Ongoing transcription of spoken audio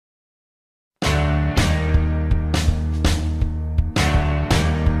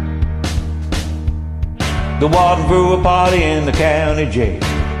The warden threw a party in the county jail.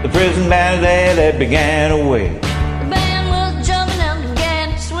 The prison band there that began a wail. The band was jumping and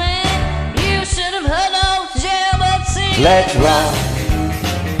began to swing. You should have heard those jailbirds sing. Let's rock,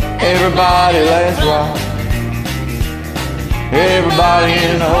 everybody, let's rock. Everybody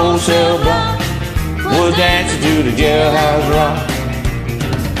in the wholesale block was dancing to the jailhouse rock.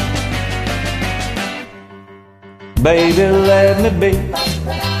 Baby, let me be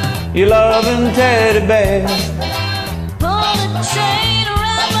your loving teddy bear. Pull the chain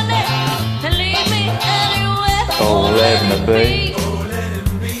around my neck and leave me anywhere. Oh, let me be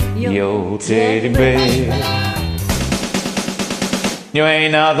your teddy bear. You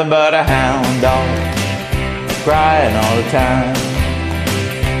ain't nothing but a hound dog, crying all the time.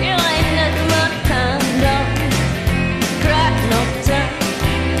 You ain't nothing but a hound dog, crying all the time.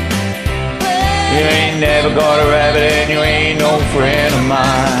 You ain't never got a rabbit and you ain't no friend of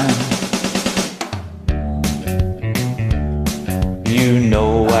mine. You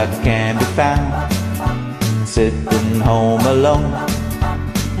know I can't be found sitting home alone.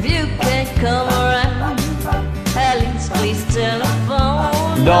 If you can't come around, at least please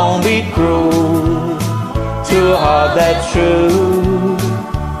telephone. Don't be cruel to a heart that's true.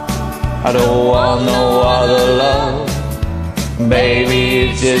 I don't want no other love. Baby,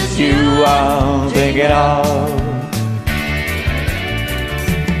 it's just you I'm thinking of.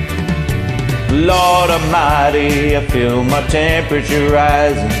 Lord Almighty, I feel my temperature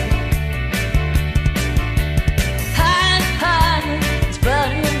rising. High, high, it's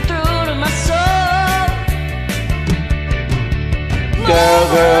burning through to my soul. Girl,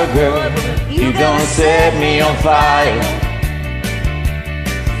 girl, girl, you gonna set me on fire.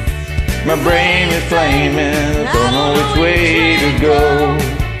 My brain is flaming, don't know which way to go.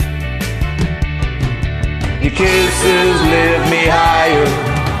 Your kisses lift me higher,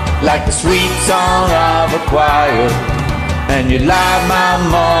 like the sweet song of a choir. And you light my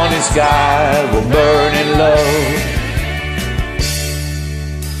morning sky with burning love.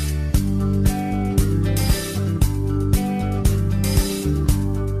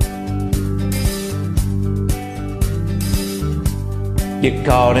 Get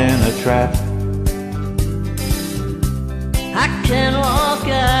caught in a trap, I can't walk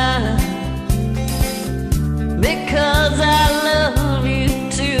out because I love you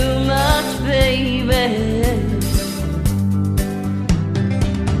too much, baby.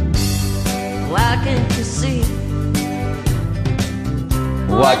 Why can't you see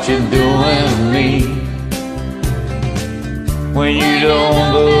what you're doing to me? When you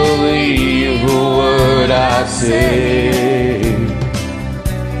don't believe a word I say.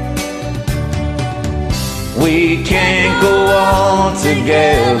 We can't go on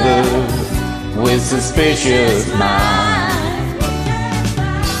together with suspicious minds,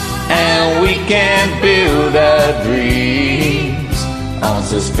 and we can't build our dreams on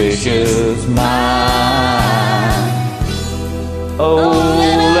suspicious minds. Oh,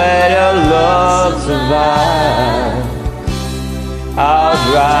 let your love survive. I'll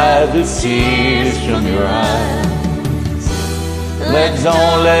dry the tears from your eyes. Let's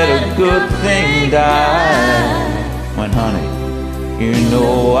don't let a good thing die. When honey, you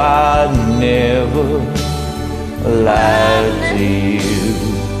know I'd never lie to you.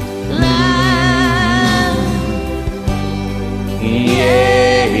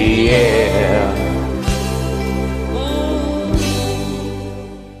 Yeah, yeah.